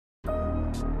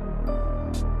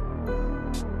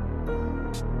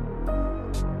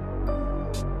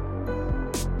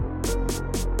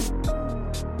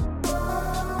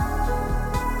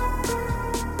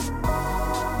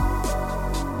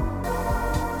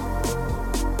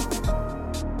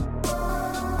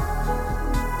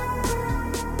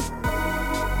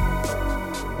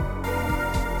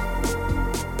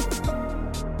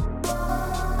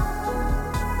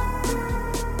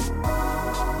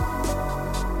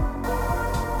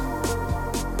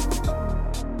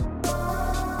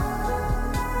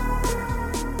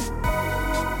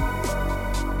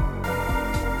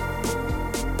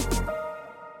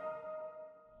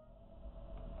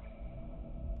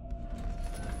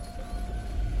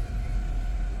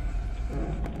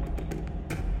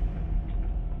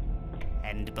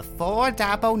And before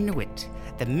Dabo knew it,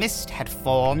 the mist had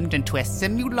formed into a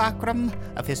simulacrum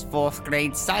of his 4th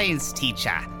grade science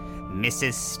teacher,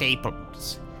 Mrs.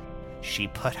 Staples. She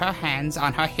put her hands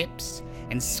on her hips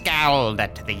and scowled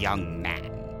at the young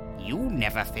man. "You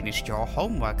never finished your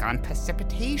homework on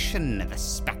precipitation," the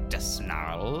spectre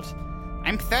snarled.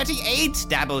 "I'm 38,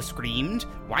 Dabo screamed.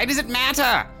 "Why does it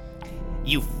matter?"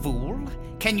 "You fool!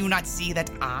 Can you not see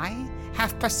that I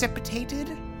have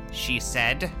precipitated?" she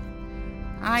said.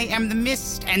 "I am the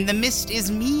mist, and the mist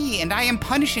is me, and I am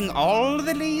punishing all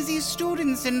the lazy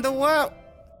students in the world."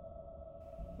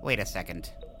 Wait a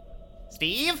second.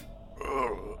 Steve?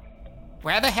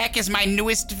 Where the heck is my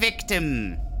newest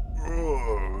victim?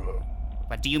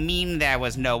 What do you mean there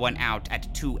was no one out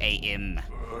at 2 a.m.?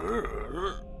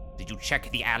 Did you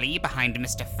check the alley behind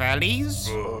Mr. Furley's?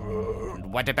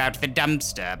 And what about the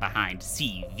dumpster behind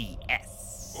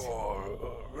CVS?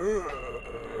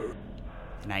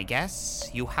 And I guess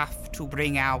you have to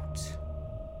bring out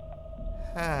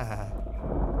her.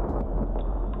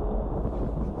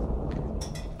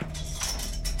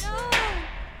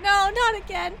 No, not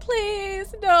again,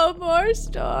 please. No more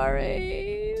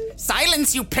stories.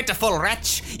 Silence, you pitiful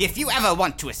wretch! If you ever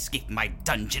want to escape my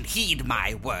dungeon, heed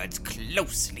my words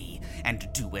closely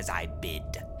and do as I bid.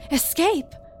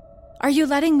 Escape? Are you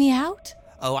letting me out?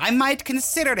 Oh, I might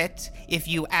consider it if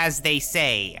you, as they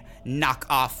say, knock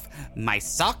off my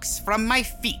socks from my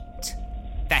feet.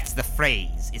 That's the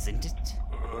phrase, isn't it?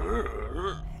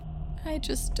 I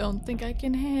just don't think I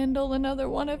can handle another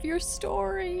one of your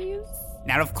stories.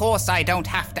 Now, of course, I don't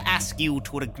have to ask you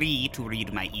to agree to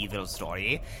read my evil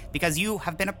story, because you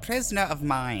have been a prisoner of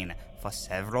mine for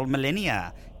several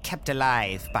millennia, kept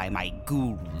alive by my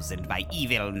ghouls and my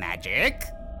evil magic.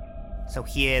 So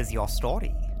here's your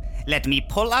story. Let me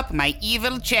pull up my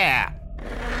evil chair.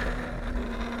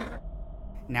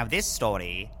 Now, this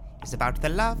story is about the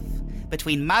love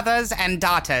between mothers and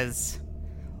daughters,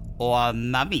 or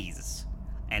mummies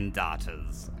and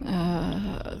daughters.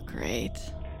 Great.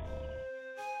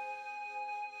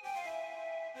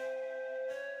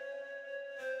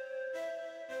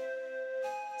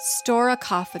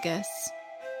 Store-a-cophagus.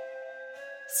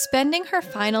 Spending her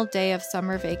final day of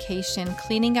summer vacation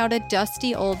cleaning out a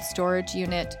dusty old storage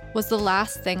unit was the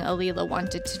last thing Alila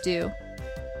wanted to do.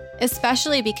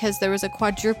 Especially because there was a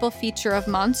quadruple feature of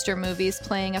monster movies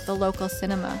playing at the local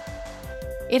cinema.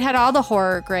 It had all the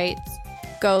horror greats: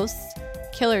 ghosts,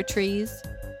 killer trees,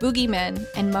 boogeymen,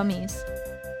 and mummies.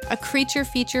 A creature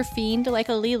feature fiend like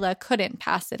Alila couldn't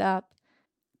pass it up.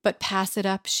 But pass it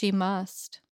up she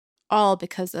must. All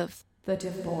because of the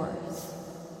divorce.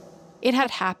 It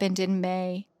had happened in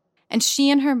May, and she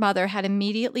and her mother had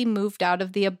immediately moved out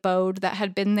of the abode that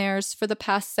had been theirs for the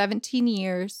past 17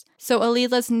 years, so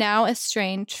Alila's now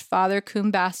estranged Father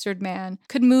Coon Bastard man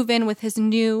could move in with his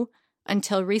new,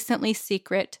 until recently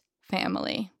secret,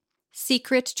 family.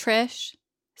 Secret Trish,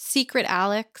 secret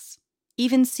Alex,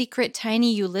 even secret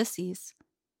tiny Ulysses.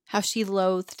 How she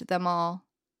loathed them all.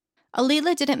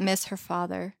 Alila didn't miss her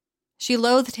father. She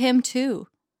loathed him too,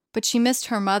 but she missed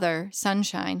her mother,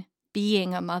 Sunshine,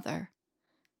 being a mother.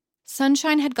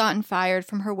 Sunshine had gotten fired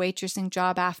from her waitressing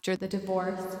job after the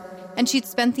divorce, and she'd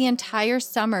spent the entire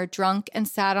summer drunk and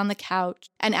sat on the couch,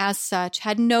 and as such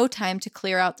had no time to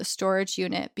clear out the storage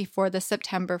unit before the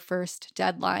September 1st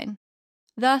deadline.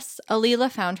 Thus,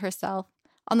 Alila found herself,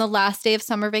 on the last day of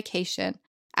summer vacation,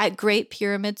 at Great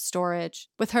Pyramid Storage,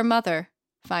 with her mother,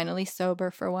 finally sober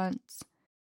for once.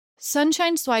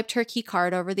 Sunshine swiped her key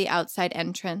card over the outside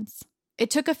entrance.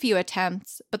 It took a few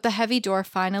attempts, but the heavy door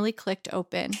finally clicked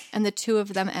open, and the two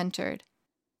of them entered.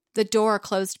 The door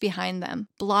closed behind them,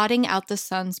 blotting out the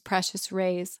sun's precious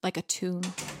rays like a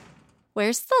tomb.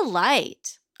 "Where's the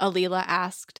light?" Alila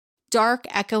asked. Dark,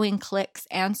 echoing clicks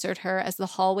answered her as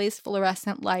the hallway's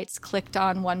fluorescent lights clicked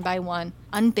on one by one,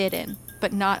 unbidden,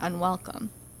 but not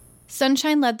unwelcome.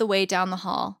 Sunshine led the way down the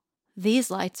hall.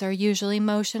 "These lights are usually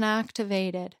motion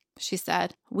activated," she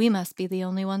said. "We must be the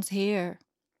only ones here."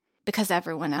 "Because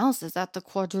everyone else is at the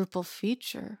quadruple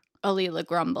feature," Alila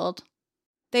grumbled.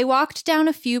 They walked down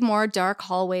a few more dark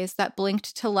hallways that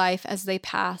blinked to life as they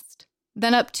passed,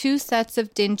 then up 2 sets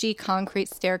of dingy concrete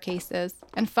staircases,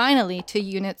 and finally to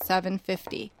Unit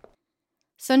 750.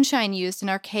 Sunshine used an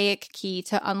archaic key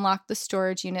to unlock the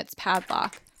storage unit's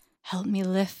padlock. "Help me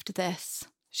lift this,"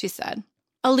 she said.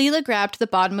 Alila grabbed the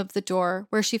bottom of the door,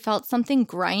 where she felt something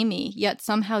grimy, yet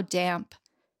somehow damp.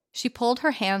 She pulled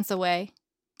her hands away.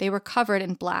 They were covered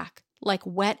in black, like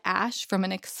wet ash from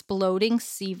an exploding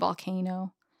sea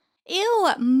volcano.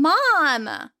 "Ew,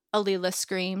 Mom!" Alila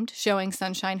screamed, showing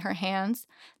Sunshine her hands.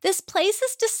 "This place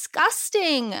is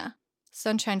disgusting!"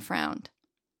 Sunshine frowned.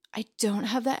 "I don't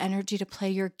have the energy to play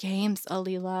your games,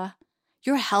 Alila.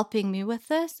 You're helping me with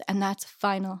this, and that's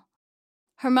final."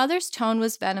 Her mother's tone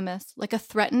was venomous, like a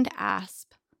threatened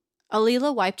asp.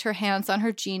 Alila wiped her hands on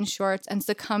her jean shorts and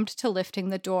succumbed to lifting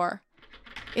the door.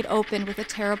 It opened with a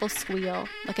terrible squeal,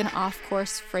 like an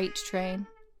off-course freight train.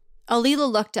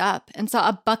 Alila looked up and saw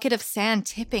a bucket of sand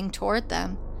tipping toward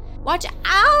them. "Watch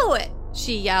out!"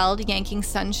 she yelled, yanking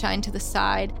Sunshine to the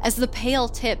side, as the pail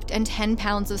tipped and 10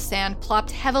 pounds of sand plopped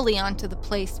heavily onto the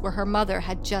place where her mother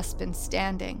had just been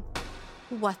standing.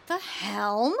 "What the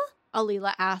helm?"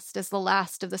 Alila asked as the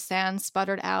last of the sand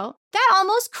sputtered out. "That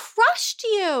almost crushed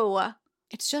you!"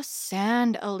 "It's just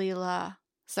sand, Alila,"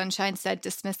 Sunshine said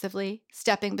dismissively,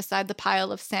 stepping beside the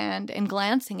pile of sand and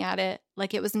glancing at it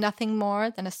like it was nothing more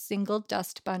than a single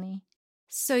dust bunny.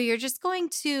 "So you're just going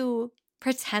to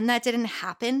pretend that didn't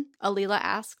happen?" Alila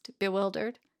asked,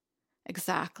 bewildered.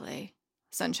 "Exactly,"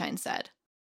 Sunshine said.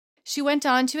 She went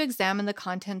on to examine the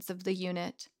contents of the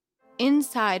unit.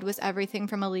 Inside was everything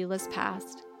from Alila's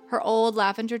past. Her old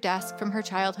lavender desk from her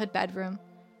childhood bedroom.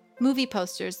 Movie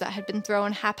posters that had been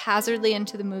thrown haphazardly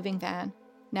into the moving van,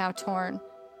 now torn.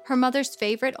 Her mother's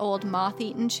favorite old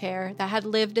moth-eaten chair that had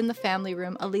lived in the family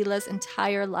room Alila's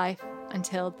entire life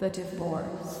until the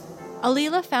divorce.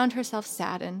 Alila found herself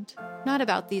saddened, not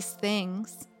about these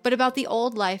things, but about the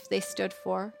old life they stood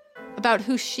for, about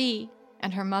who she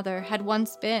and her mother had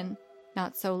once been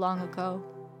not so long ago.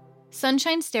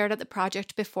 Sunshine stared at the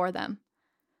project before them.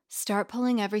 "Start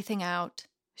pulling everything out,"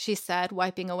 she said,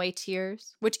 wiping away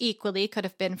tears, which equally could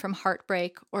have been from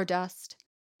heartbreak or dust.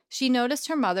 She noticed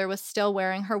her mother was still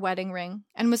wearing her wedding ring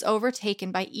and was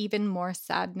overtaken by even more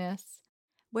sadness.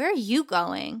 "Where are you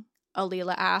going?"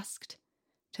 Alila asked.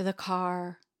 "To the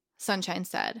car," Sunshine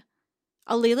said.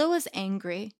 Alila was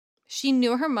angry. She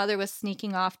knew her mother was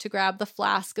sneaking off to grab the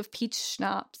flask of peach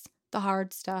schnapps, the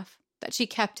hard stuff, that she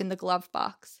kept in the glove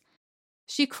box.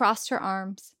 She crossed her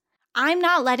arms. "I'm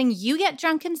not letting you get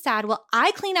drunk and sad while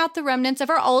I clean out the remnants of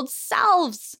our old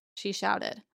selves," she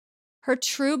shouted. Her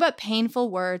true but painful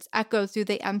words echoed through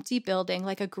the empty building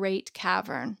like a great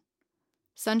cavern.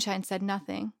 Sunshine said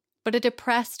nothing, but a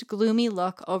depressed, gloomy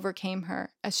look overcame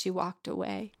her as she walked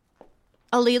away.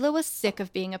 Alila was sick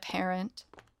of being a parent,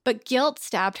 but guilt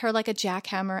stabbed her like a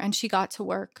jackhammer and she got to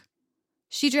work.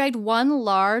 She dragged one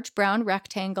large brown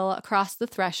rectangle across the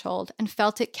threshold and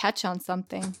felt it catch on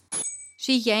something.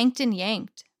 She yanked and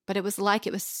yanked, but it was like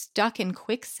it was stuck in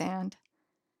quicksand.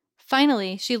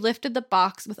 Finally, she lifted the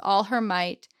box with all her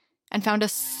might and found a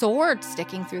sword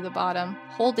sticking through the bottom,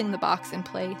 holding the box in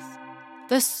place.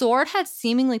 The sword had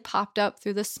seemingly popped up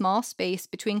through the small space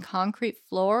between concrete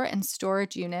floor and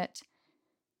storage unit.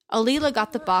 Alila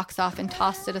got the box off and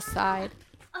tossed it aside,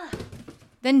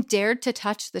 then dared to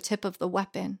touch the tip of the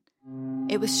weapon.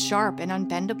 It was sharp and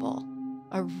unbendable,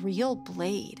 a real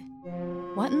blade.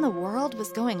 What in the world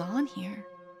was going on here?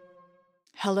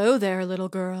 "Hello there, little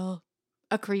girl,"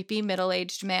 a creepy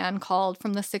middle-aged man called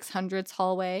from the 600s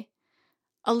hallway.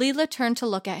 Alila turned to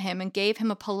look at him and gave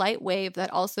him a polite wave that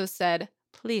also said,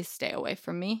 "Please stay away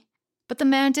from me." But the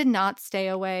man did not stay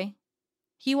away.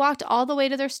 He walked all the way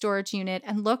to their storage unit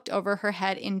and looked over her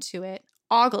head into it,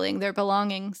 ogling their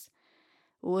belongings.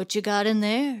 "What you got in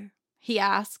there?" he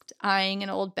asked, eyeing an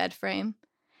old bed frame.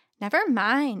 "Never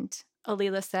mind,"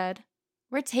 Alila said.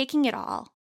 "We're taking it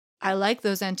all." "I like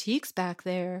those antiques back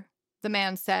there," the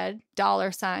man said,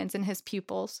 dollar signs in his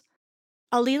pupils.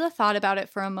 Alila thought about it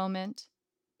for a moment.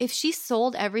 If she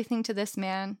sold everything to this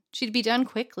man, she'd be done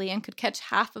quickly and could catch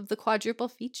half of the quadruple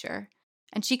feature,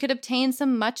 and she could obtain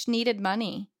some much-needed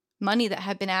money that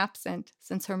had been absent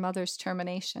since her mother's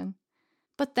termination.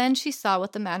 But then she saw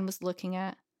what the man was looking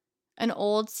at, an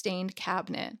old stained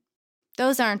cabinet.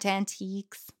 "Those aren't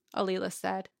antiques," Alila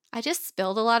said. "I just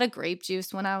spilled a lot of grape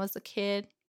juice when I was a kid."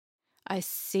 "I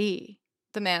see,"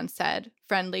 the man said,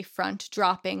 friendly front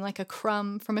dropping like a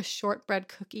crumb from a shortbread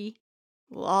cookie.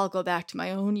 Well, I'll go back to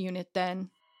my own unit then.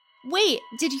 Wait,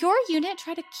 did your unit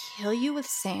try to kill you with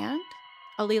sand?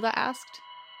 Alila asked.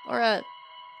 Or a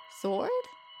sword?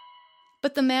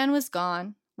 But the man was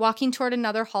gone, walking toward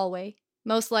another hallway,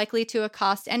 most likely to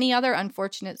accost any other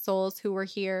unfortunate souls who were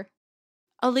here.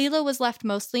 Alila was left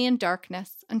mostly in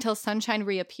darkness until Sunshine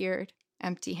reappeared,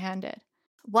 empty-handed.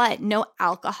 What, no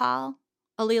alcohol?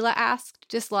 Alila asked,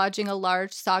 dislodging a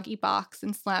large, soggy box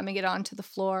and slamming it onto the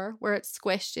floor, where it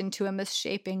squished into a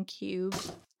misshapen cube.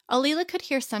 Alila could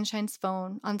hear Sunshine's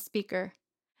phone on speaker.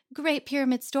 Great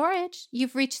Pyramid Storage,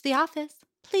 you've reached the office.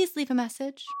 Please leave a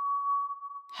message.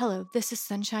 Hello, this is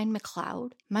Sunshine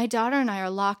McCloud. My daughter and I are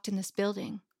locked in this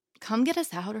building. Come get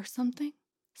us out or something?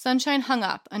 Sunshine hung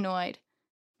up, annoyed.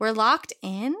 We're locked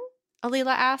in?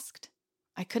 Alila asked.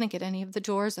 I couldn't get any of the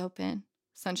doors open,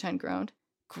 Sunshine groaned.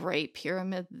 Great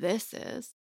Pyramid this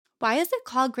is. Why is it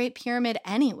called Great Pyramid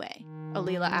anyway?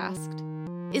 Alila asked.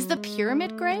 Is the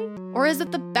pyramid great? Or is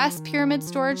it the best pyramid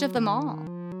storage of them all?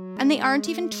 And they aren't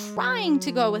even trying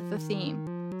to go with the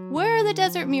theme. Where are the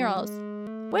desert murals?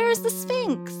 Where is the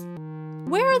Sphinx?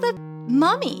 Where are the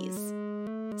mummies?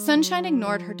 Sunshine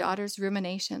ignored her daughter's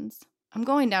ruminations. I'm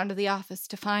going down to the office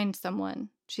to find someone,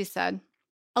 she said.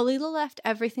 Alila left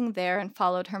everything there and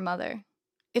followed her mother.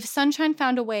 If Sunshine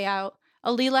found a way out,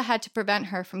 Alila had to prevent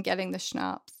her from getting the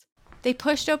schnapps. They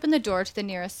pushed open the door to the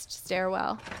nearest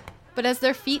stairwell. But as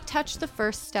their feet touched the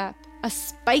first step, a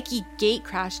spiky gate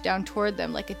crashed down toward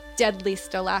them like a deadly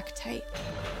stalactite.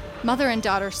 Mother and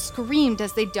daughter screamed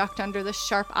as they ducked under the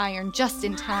sharp iron just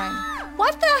in time.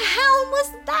 What the hell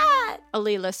was that?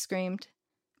 Alila screamed.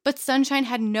 But Sunshine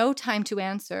had no time to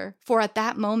answer, for at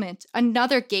that moment,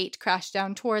 another gate crashed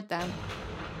down toward them.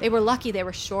 They were lucky they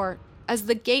were short, as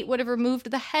the gate would have removed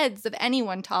the heads of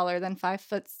anyone taller than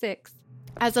 5'6".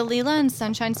 As Alila and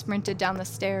Sunshine sprinted down the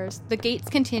stairs, the gates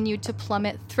continued to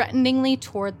plummet threateningly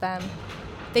toward them.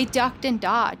 They ducked and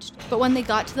dodged, but when they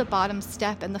got to the bottom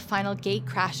step and the final gate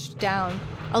crashed down,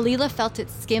 Alila felt it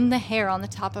skim the hair on the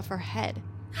top of her head.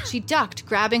 She ducked,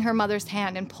 grabbing her mother's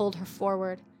hand, and pulled her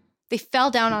forward. They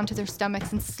fell down onto their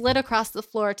stomachs and slid across the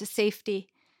floor to safety.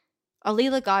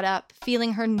 Alila got up,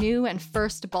 feeling her new and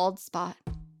first bald spot,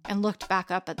 and looked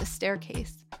back up at the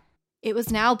staircase. It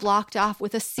was now blocked off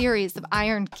with a series of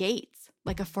iron gates,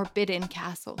 like a forbidden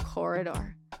castle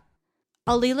corridor.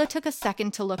 Alila took a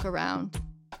second to look around.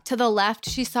 To the left,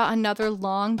 she saw another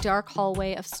long, dark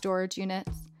hallway of storage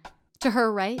units. To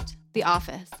her right, the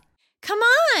office. Come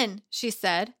on, she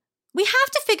said. We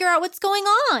have to figure out what's going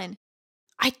on.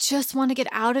 I just want to get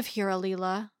out of here,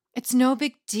 Alila. It's no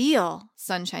big deal,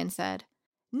 Sunshine said.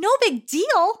 No big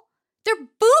deal? They're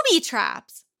booby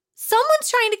traps. Someone's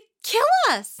trying to kill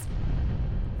us.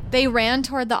 They ran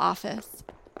toward the office.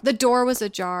 The door was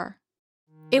ajar.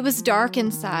 It was dark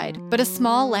inside, but a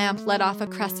small lamp let off a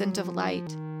crescent of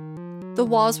light. The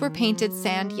walls were painted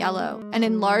sand yellow, and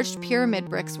enlarged pyramid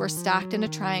bricks were stacked in a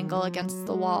triangle against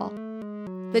the wall.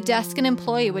 The desk an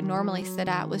employee would normally sit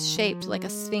at was shaped like a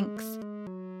sphinx.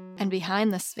 And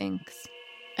behind the sphinx,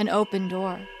 an open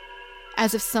door,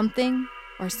 as if something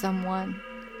or someone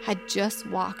had just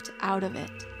walked out of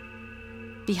it.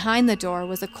 Behind the door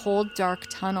was a cold, dark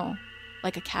tunnel,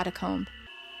 like a catacomb.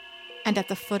 And at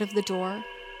the foot of the door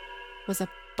was a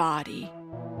body.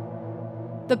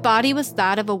 The body was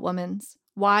that of a woman's,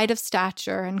 wide of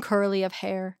stature and curly of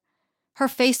hair. Her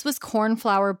face was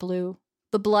cornflower blue.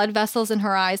 The blood vessels in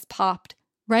her eyes popped,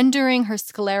 rendering her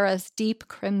scleras deep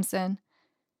crimson.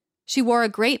 She wore a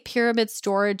Great Pyramid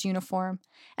storage uniform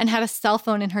and had a cell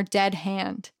phone in her dead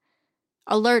hand.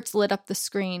 Alerts lit up the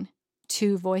screen.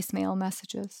 2 voicemail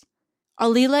messages.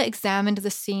 Alila examined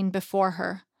the scene before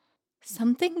her.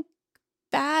 Something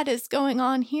bad is going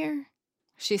on here,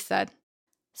 she said.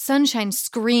 Sunshine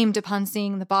screamed upon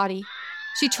seeing the body.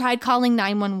 She tried calling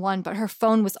 911, but her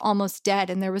phone was almost dead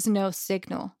and there was no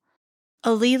signal.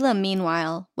 Alila,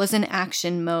 meanwhile, was in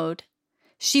action mode.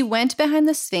 She went behind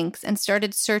the Sphinx and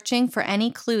started searching for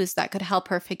any clues that could help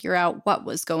her figure out what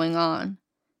was going on.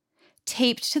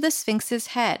 Taped to the Sphinx's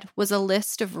head was a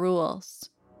list of rules.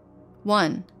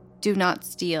 1. Do not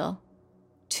steal.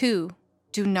 2.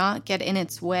 Do not get in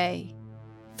its way.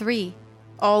 3.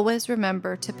 Always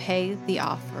remember to pay the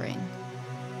offering.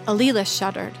 Alila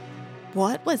shuddered.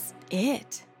 What was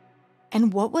it?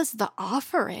 And what was the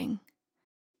offering?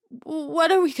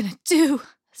 What are we going to do?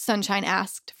 Sunshine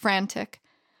asked, frantic.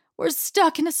 We're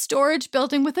stuck in a storage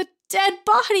building with a dead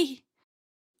body.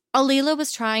 Alila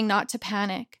was trying not to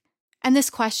panic. And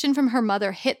this question from her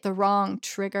mother hit the wrong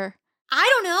trigger. I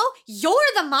don't know. You're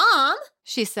the mom,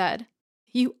 she said.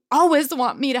 You always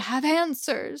want me to have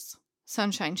answers,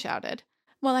 Sunshine shouted.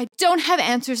 Well, I don't have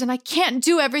answers and I can't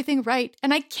do everything right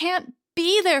and I can't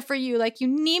be there for you like you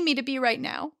need me to be right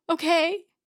now, okay?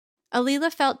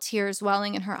 Alila felt tears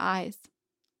welling in her eyes.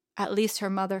 At least her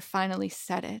mother finally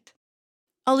said it.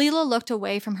 Alila looked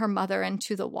away from her mother and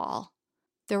to the wall.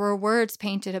 There were words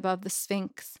painted above the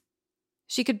Sphinx.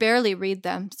 She could barely read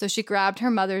them, so she grabbed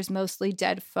her mother's mostly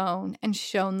dead phone and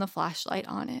shone the flashlight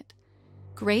on it.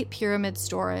 Great Pyramid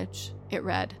Storage, it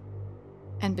read.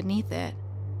 And beneath it,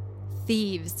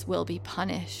 thieves will be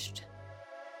punished.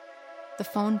 The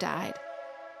phone died.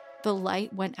 The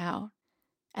light went out.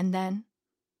 And then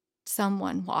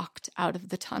someone walked out of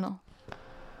the tunnel.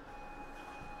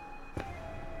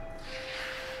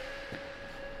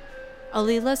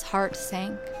 Alila's heart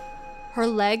sank. Her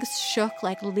legs shook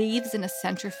like leaves in a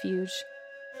centrifuge.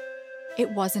 It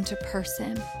wasn't a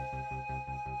person.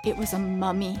 It was a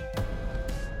mummy.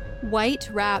 White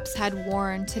wraps had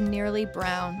worn to nearly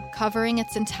brown, covering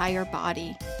its entire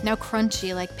body, now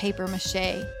crunchy like paper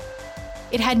mache.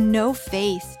 It had no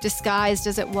face, disguised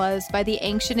as it was by the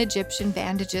ancient Egyptian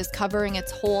bandages covering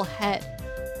its whole head.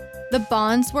 The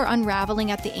bonds were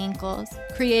unraveling at the ankles,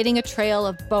 creating a trail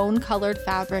of bone-colored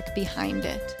fabric behind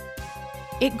it.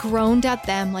 It groaned at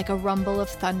them like a rumble of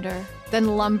thunder,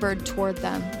 then lumbered toward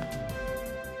them.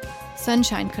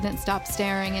 Sunshine couldn't stop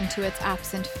staring into its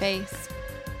absent face.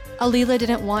 Alila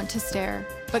didn't want to stare,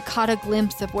 but caught a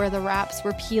glimpse of where the wraps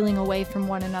were peeling away from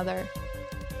one another.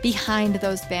 Behind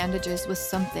those bandages was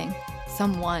something,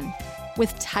 someone,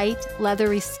 with tight,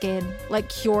 leathery skin like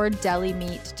cured deli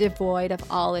meat devoid of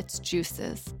all its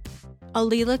juices.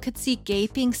 Alila could see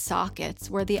gaping sockets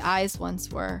where the eyes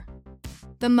once were.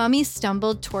 The mummy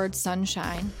stumbled toward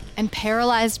Sunshine, and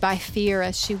paralyzed by fear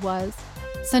as she was,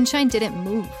 Sunshine didn't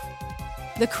move.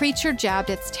 The creature jabbed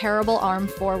its terrible arm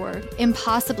forward,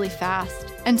 impossibly fast,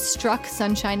 and struck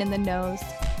Sunshine in the nose,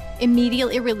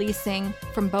 immediately releasing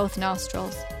from both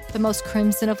nostrils the most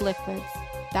crimson of liquids,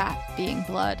 that being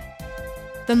blood.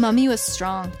 The mummy was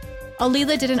strong.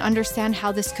 Alila didn't understand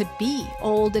how this could be,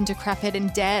 old and decrepit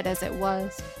and dead as it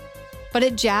was. But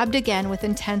it jabbed again with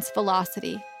intense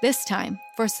velocity, this time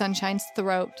for Sunshine's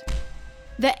throat.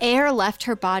 The air left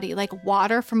her body like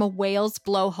water from a whale's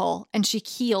blowhole, and she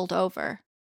keeled over.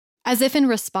 As if in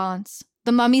response,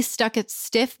 the mummy stuck its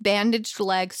stiff, bandaged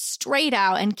leg straight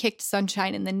out and kicked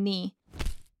Sunshine in the knee.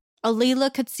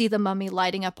 Alila could see the mummy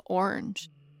lighting up orange.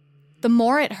 The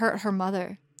more it hurt her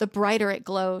mother, the brighter it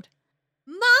glowed.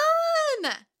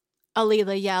 "Mom!"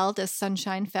 Alila yelled as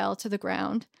Sunshine fell to the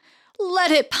ground.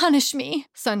 "Let it punish me,"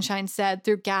 Sunshine said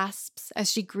through gasps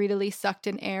as she greedily sucked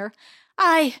in air.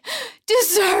 "I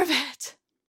deserve it."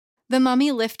 The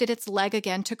mummy lifted its leg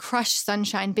again to crush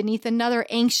Sunshine beneath another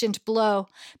ancient blow,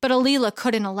 but Alila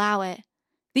couldn't allow it.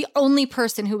 The only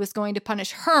person who was going to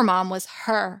punish her mom was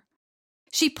her.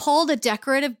 She pulled a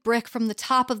decorative brick from the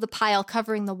top of the pile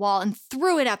covering the wall and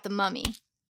threw it at the mummy.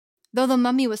 Though the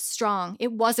mummy was strong,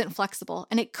 it wasn't flexible,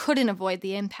 and it couldn't avoid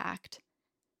the impact.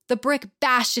 The brick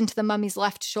bashed into the mummy's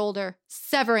left shoulder,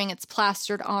 severing its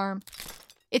plastered arm.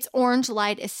 Its orange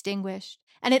light extinguished,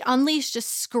 and it unleashed a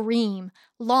scream,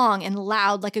 long and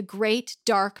loud like a great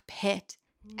dark pit,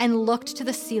 and looked to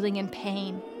the ceiling in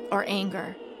pain or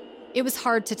anger. It was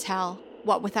hard to tell,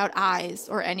 what without eyes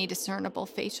or any discernible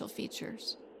facial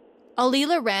features.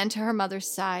 Alila ran to her mother's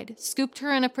side, scooped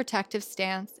her in a protective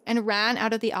stance, and ran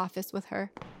out of the office with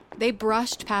her. They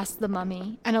brushed past the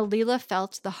mummy, and Alila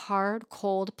felt the hard,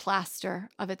 cold plaster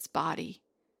of its body.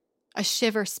 A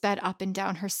shiver sped up and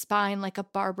down her spine like a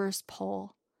barber's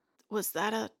pole. "Was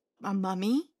that a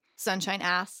mummy?" Sunshine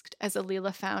asked as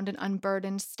Alila found an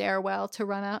unburdened stairwell to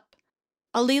run up.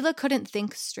 Alila couldn't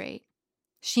think straight.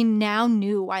 She now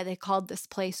knew why they called this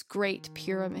place Great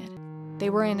Pyramid. They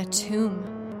were in a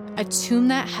tomb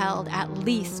that held at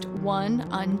least one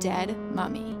undead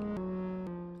mummy.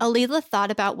 Alila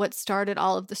thought about what started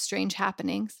all of the strange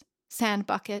happenings. Sand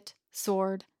bucket,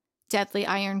 sword, deadly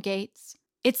iron gates.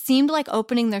 It seemed like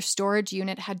opening their storage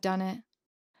unit had done it.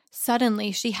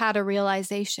 Suddenly, she had a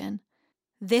realization.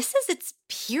 "This is its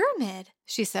pyramid,"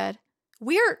 she said.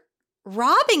 "We're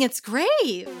robbing its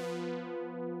grave."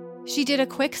 She did a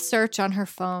quick search on her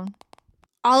phone.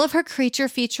 All of her creature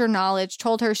feature knowledge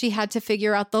told her she had to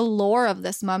figure out the lore of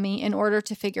this mummy in order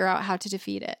to figure out how to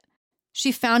defeat it.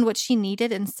 She found what she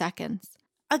needed in seconds.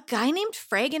 "A guy named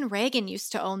Fragan Reagan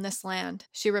used to own this land,"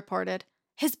 she reported.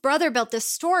 "His brother built this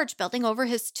storage building over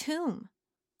his tomb."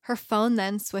 Her phone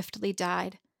then swiftly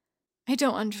died. "I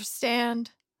don't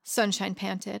understand," Sunshine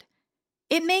panted.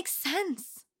 "It makes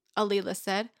sense," Alila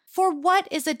said. "For what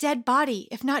is a dead body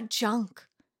if not junk?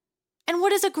 And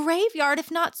what is a graveyard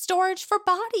if not storage for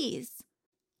bodies?"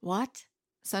 "What?"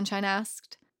 Sunshine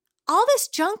asked. All this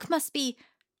junk must be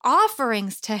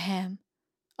offerings to him,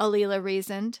 Alila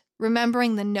reasoned,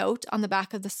 remembering the note on the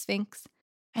back of the Sphinx.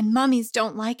 And mummies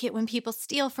don't like it when people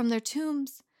steal from their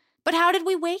tombs. But how did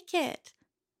we wake it?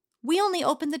 We only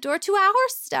opened the door to our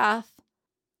stuff.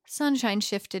 Sunshine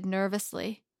shifted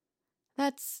nervously.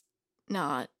 That's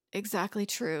not exactly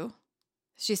true,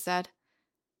 she said.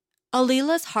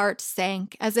 Alila's heart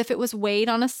sank as if it was weighed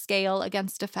on a scale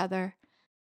against a feather.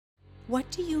 What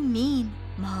do you mean,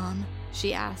 Mom?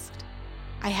 She asked.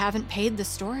 I haven't paid the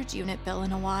storage unit bill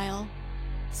in a while,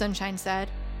 Sunshine said.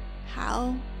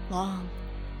 How long?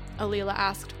 Alila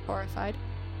asked, horrified.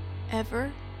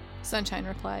 Ever? Sunshine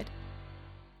replied.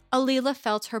 Alila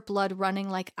felt her blood running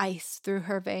like ice through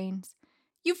her veins.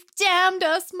 You've damned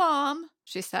us, Mom,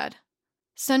 she said.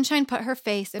 Sunshine put her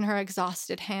face in her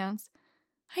exhausted hands.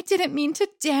 I didn't mean to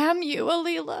damn you,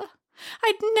 Alila.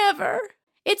 I'd never.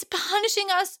 It's punishing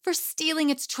us for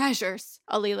stealing its treasures,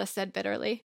 Alila said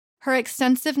bitterly. Her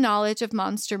extensive knowledge of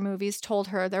monster movies told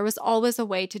her there was always a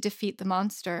way to defeat the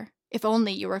monster, if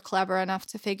only you were clever enough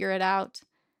to figure it out.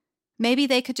 Maybe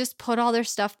they could just put all their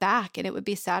stuff back and it would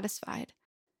be satisfied.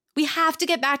 We have to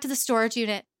get back to the storage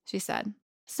unit, she said.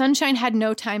 Sunshine had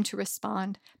no time to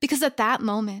respond, because at that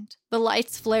moment, the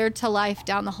lights flared to life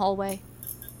down the hallway.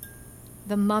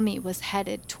 The mummy was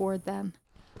headed toward them.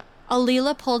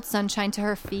 Alila pulled Sunshine to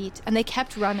her feet, and they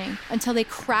kept running until they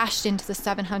crashed into the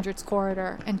 700s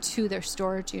corridor and to their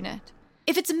storage unit.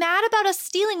 If it's mad about us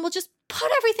stealing, we'll just put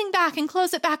everything back and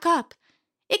close it back up.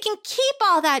 It can keep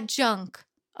all that junk,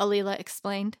 Alila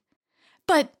explained.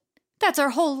 But that's our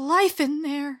whole life in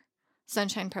there,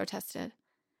 Sunshine protested.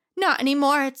 Not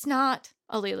anymore, it's not,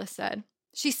 Alila said.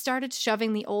 She started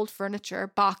shoving the old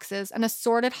furniture, boxes, and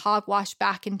assorted hogwash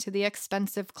back into the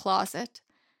expensive closet.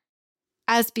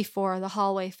 As before, the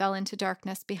hallway fell into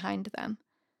darkness behind them.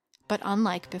 But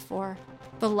unlike before,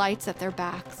 the lights at their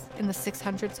backs in the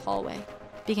 600s hallway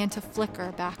began to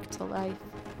flicker back to life.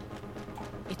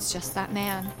 It's just that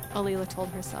man, Alila told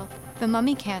herself. The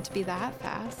mummy can't be that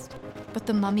fast. But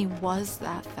the mummy was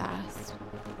that fast.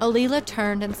 Alila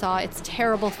turned and saw its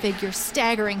terrible figure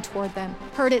staggering toward them,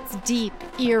 heard its deep,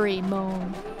 eerie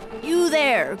moan. You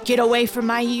there! Get away from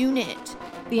my unit!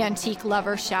 The antique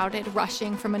lover shouted,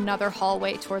 rushing from another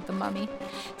hallway toward the mummy.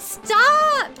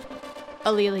 Stop!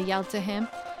 Alila yelled to him.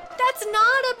 That's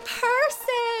not a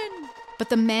person! But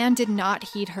the man did not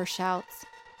heed her shouts.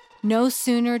 No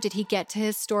sooner did he get to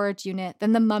his storage unit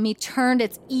than the mummy turned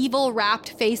its evil-wrapped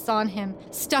face on him,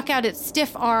 stuck out its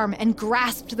stiff arm, and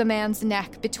grasped the man's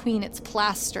neck between its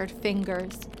plastered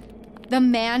fingers. The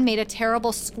man made a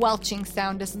terrible squelching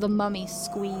sound as the mummy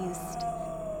squeezed.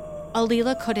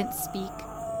 Alila couldn't speak.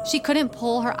 She couldn't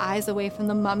pull her eyes away from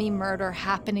the mummy murder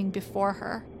happening before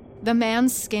her. The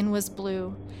man's skin was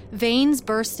blue, veins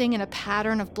bursting in a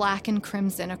pattern of black and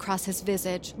crimson across his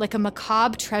visage, like a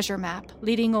macabre treasure map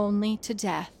leading only to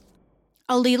death.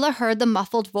 Alila heard the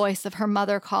muffled voice of her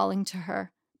mother calling to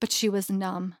her, but she was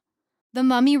numb. The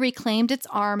mummy reclaimed its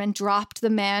arm and dropped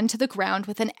the man to the ground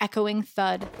with an echoing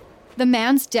thud. The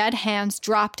man's dead hands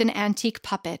dropped an antique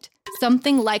puppet,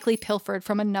 something likely pilfered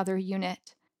from another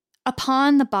unit.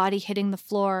 Upon the body hitting the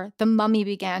floor, the mummy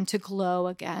began to glow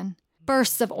again.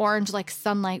 Bursts of orange like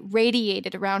sunlight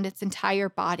radiated around its entire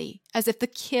body, as if the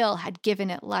kill had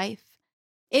given it life.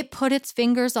 It put its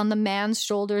fingers on the man's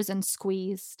shoulders and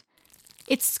squeezed.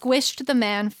 It squished the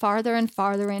man farther and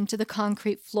farther into the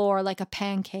concrete floor like a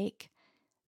pancake.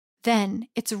 Then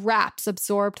its wraps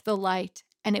absorbed the light,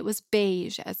 and it was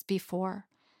beige as before.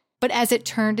 But as it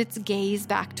turned its gaze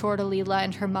back toward Alila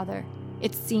and her mother,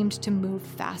 it seemed to move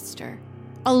faster.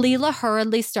 Alila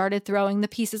hurriedly started throwing the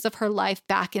pieces of her life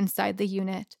back inside the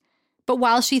unit. But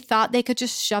while she thought they could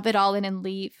just shove it all in and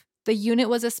leave, the unit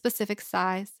was a specific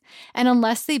size, and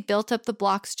unless they built up the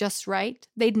blocks just right,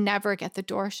 they'd never get the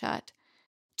door shut.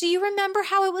 Do you remember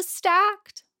how it was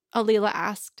stacked? Alila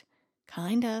asked.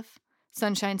 Kind of,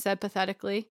 Sunshine said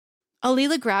pathetically.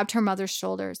 Alila grabbed her mother's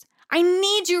shoulders. I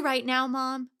need you right now,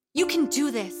 Mom. You can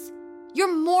do this.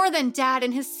 You're more than Dad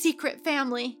and his secret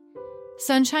family.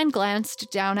 Sunshine glanced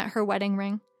down at her wedding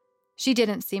ring. She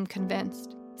didn't seem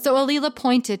convinced, so Alila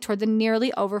pointed toward the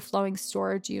nearly overflowing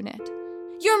storage unit.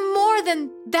 You're more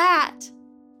than that!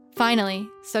 Finally,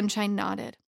 Sunshine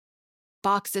nodded.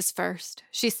 Boxes first,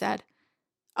 she said.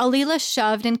 Alila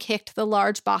shoved and kicked the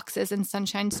large boxes in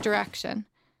Sunshine's direction.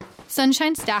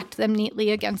 Sunshine stacked them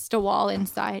neatly against a wall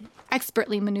inside,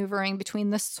 expertly maneuvering between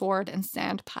the sword and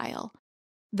sand pile.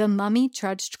 The mummy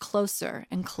trudged closer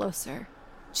and closer.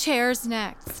 Chairs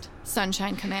next,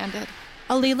 Sunshine commanded.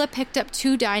 Alila picked up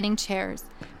 2 dining chairs,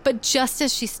 but just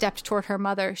as she stepped toward her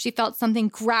mother, she felt something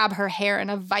grab her hair in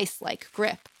a vice-like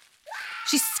grip.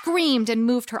 She screamed and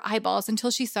moved her eyeballs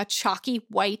until she saw chalky,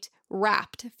 white,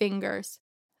 wrapped fingers.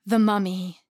 The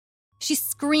mummy. She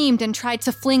screamed and tried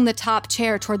to fling the top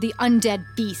chair toward the undead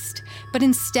beast, but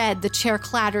instead the chair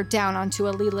clattered down onto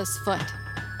Alila's foot.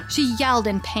 She yelled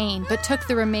in pain, but took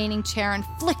the remaining chair and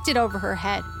flicked it over her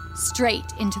head, straight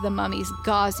into the mummy's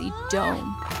gauzy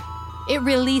dome. It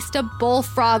released a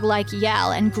bullfrog-like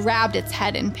yell and grabbed its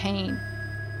head in pain.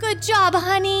 "Good job,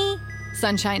 honey,"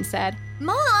 Sunshine said.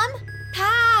 "Mom,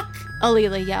 pack!"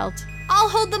 Alila yelled. "I'll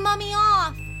hold the mummy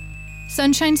off."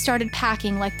 Sunshine started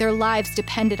packing like their lives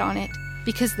depended on it,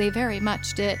 because they very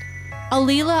much did.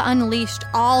 Alila unleashed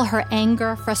all her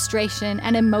anger, frustration,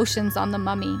 and emotions on the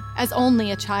mummy, as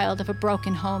only a child of a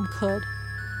broken home could.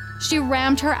 She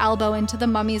rammed her elbow into the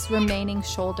mummy's remaining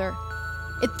shoulder.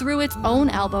 It threw its own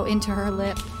elbow into her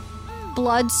lip.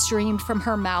 Blood streamed from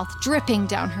her mouth, dripping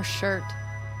down her shirt.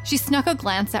 She snuck a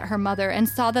glance at her mother and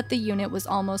saw that the unit was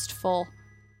almost full.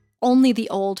 Only the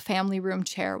old family room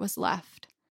chair was left.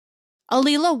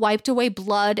 Alila wiped away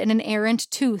blood and an errant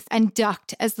tooth and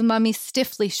ducked as the mummy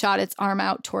stiffly shot its arm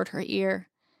out toward her ear.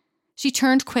 She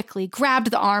turned quickly, grabbed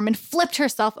the arm, and flipped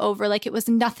herself over like it was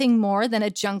nothing more than a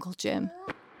jungle gym.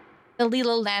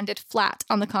 Alila landed flat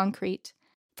on the concrete.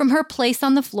 From her place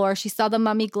on the floor, she saw the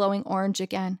mummy glowing orange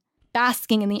again,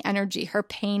 basking in the energy her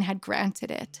pain had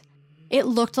granted it. It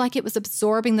looked like it was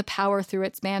absorbing the power through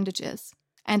its bandages,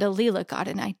 and Alila got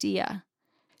an idea.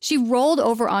 She rolled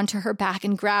over onto her back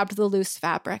and grabbed the loose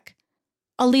fabric.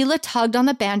 Alila tugged on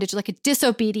the bandage like a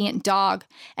disobedient dog,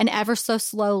 and ever so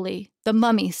slowly, the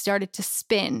mummy started to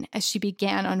spin as she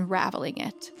began unraveling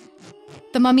it.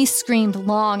 The mummy screamed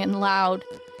long and loud.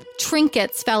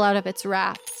 Trinkets fell out of its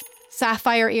wraps.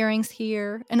 Sapphire earrings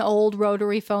here, an old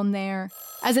rotary phone there,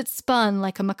 as it spun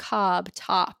like a macabre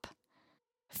top.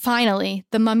 Finally,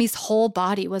 the mummy's whole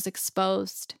body was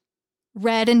exposed.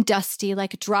 Red and dusty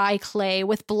like dry clay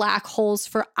with black holes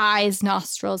for eyes,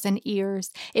 nostrils, and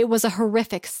ears. It was a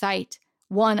horrific sight,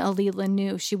 one Alila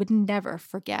knew she would never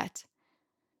forget.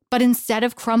 But instead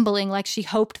of crumbling like she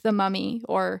hoped the mummy,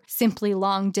 or simply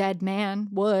long dead man,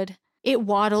 would, it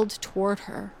waddled toward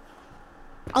her.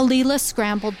 Alila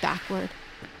scrambled backward.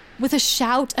 With a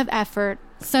shout of effort,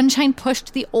 Sunshine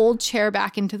pushed the old chair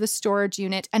back into the storage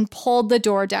unit and pulled the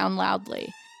door down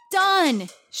loudly. "Done!"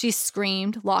 she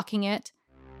screamed, locking it.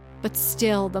 But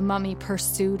still the mummy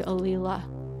pursued Alila.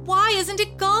 "Why isn't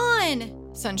it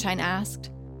gone?" Sunshine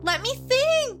asked. "Let me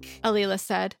think," Alila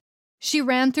said. She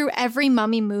ran through every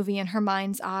mummy movie in her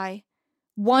mind's eye.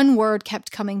 One word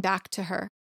kept coming back to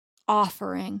her.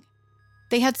 Offering.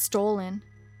 They had stolen.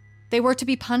 They were to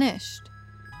be punished.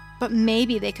 But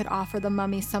maybe they could offer the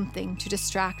mummy something to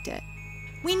distract it.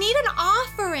 "We need an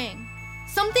offering.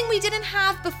 Something we didn't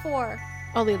have before,"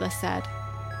 Alila said.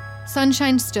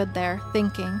 Sunshine stood there,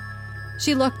 thinking.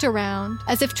 She looked around,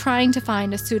 as if trying to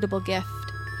find a suitable gift.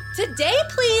 "Today,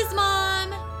 please,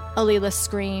 Mom!" Alila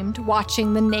screamed,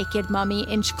 watching the naked mummy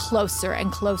inch closer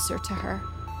and closer to her.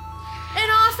 "An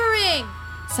offering!"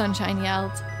 Sunshine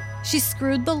yelled. She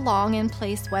screwed the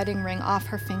long-in-place wedding ring off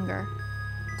her finger.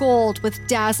 Gold with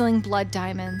dazzling blood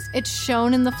diamonds, it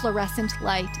shone in the fluorescent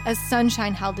light as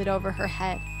Sunshine held it over her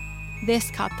head. This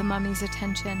caught the mummy's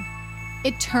attention.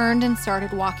 It turned and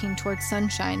started walking toward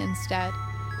Sunshine instead.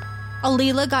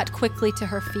 Alila got quickly to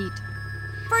her feet.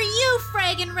 "For you,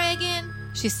 Fraggin' Reagan,"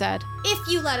 she said. "if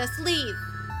you let us leave."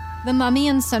 The mummy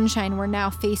and Sunshine were now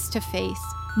face to face,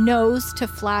 nose to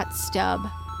flat stub.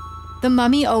 The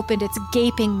mummy opened its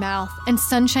gaping mouth, and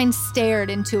Sunshine stared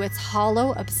into its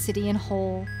hollow obsidian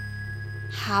hole.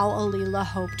 How Alila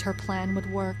hoped her plan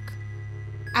would work.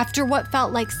 After what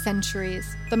felt like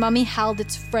centuries, the mummy held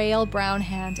its frail brown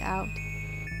hand out.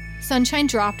 Sunshine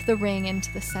dropped the ring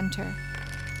into the center.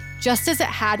 Just as it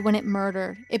had when it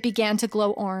murdered, it began to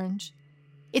glow orange.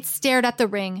 It stared at the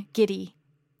ring, giddy,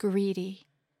 greedy.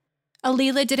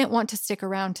 Alila didn't want to stick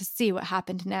around to see what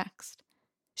happened next.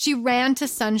 She ran to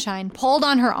Sunshine, pulled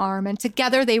on her arm, and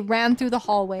together they ran through the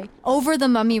hallway, over the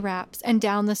mummy wraps, and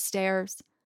down the stairs.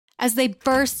 As they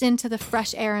burst into the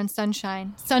fresh air and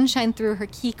sunshine, Sunshine threw her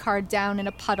key card down in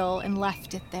a puddle and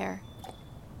left it there.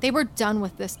 They were done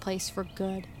with this place for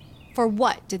good. For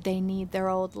what did they need their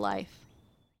old life?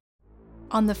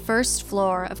 On the first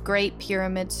floor of Great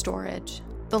Pyramid Storage,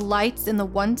 the lights in the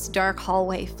once dark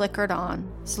hallway flickered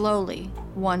on, slowly,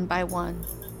 one by one.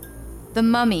 The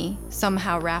mummy,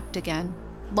 somehow wrapped again,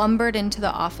 lumbered into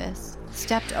the office,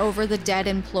 stepped over the dead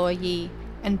employee,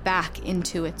 and back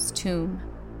into its tomb.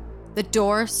 The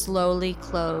door slowly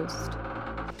closed.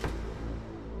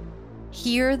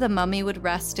 Here the mummy would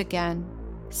rest again,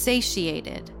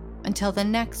 satiated, until the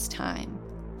next time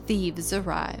thieves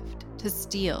arrived to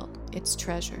steal its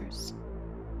treasures.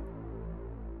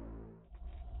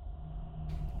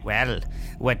 Well,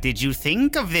 what did you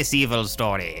think of this evil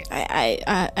story?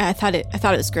 I thought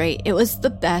it was great. It was the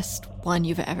best one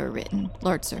you've ever written,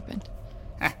 Lord Serpent.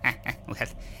 Well,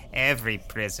 every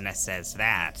prisoner says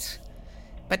that.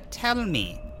 But tell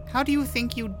me, how do you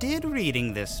think you did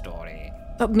reading this story?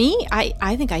 Me?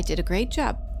 I think I did a great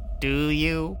job. Do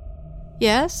you?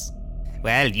 Yes?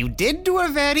 Well, you did do a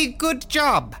very good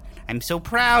job. I'm so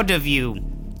proud of you.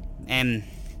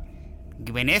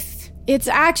 Gwyneth? It's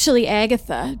actually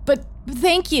Agatha, but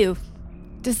thank you.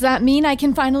 Does that mean I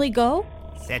can finally go?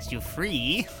 Set you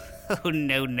free? Oh,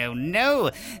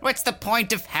 no. What's the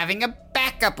point of having a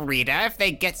backup reader if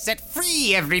they get set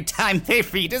free every time they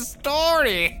read a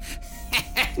story?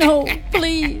 No,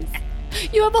 please.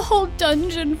 You have a whole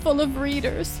dungeon full of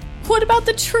readers. What about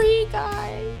the tree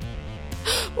guy?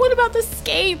 What about the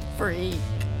escape freak?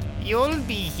 You'll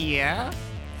be here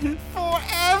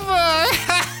forever.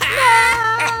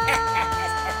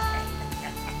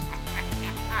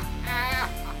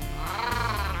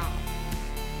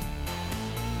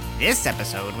 This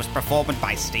episode was performed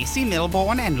by Stacey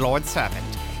Milbourne and Lord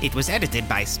Serpent. It was edited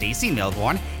by Stacey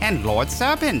Milbourne and Lord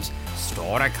Serpent.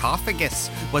 Store-a-cophagus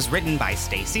was written by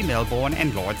Stacey Milbourne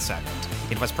and Lord Serpent.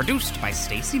 It was produced by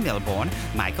Stacey Milbourne,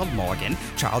 Michael Morgan,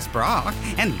 Charles Brock,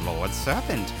 and Lord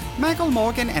Serpent. Michael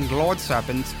Morgan and Lord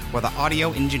Serpent were the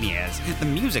audio engineers. The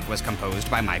music was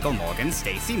composed by Michael Morgan,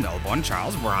 Stacey Milbourne,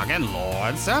 Charles Brock, and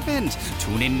Lord Serpent.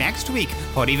 Tune in next week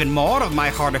for even more of my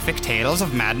horrific tales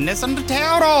of madness and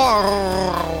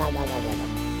terror.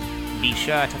 Be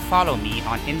sure to follow me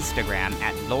on Instagram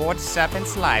at Lord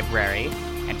Serpent's Library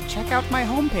and check out my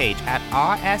homepage at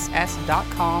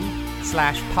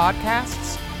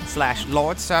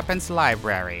rss.com/podcasts/Lord Serpent's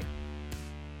Library.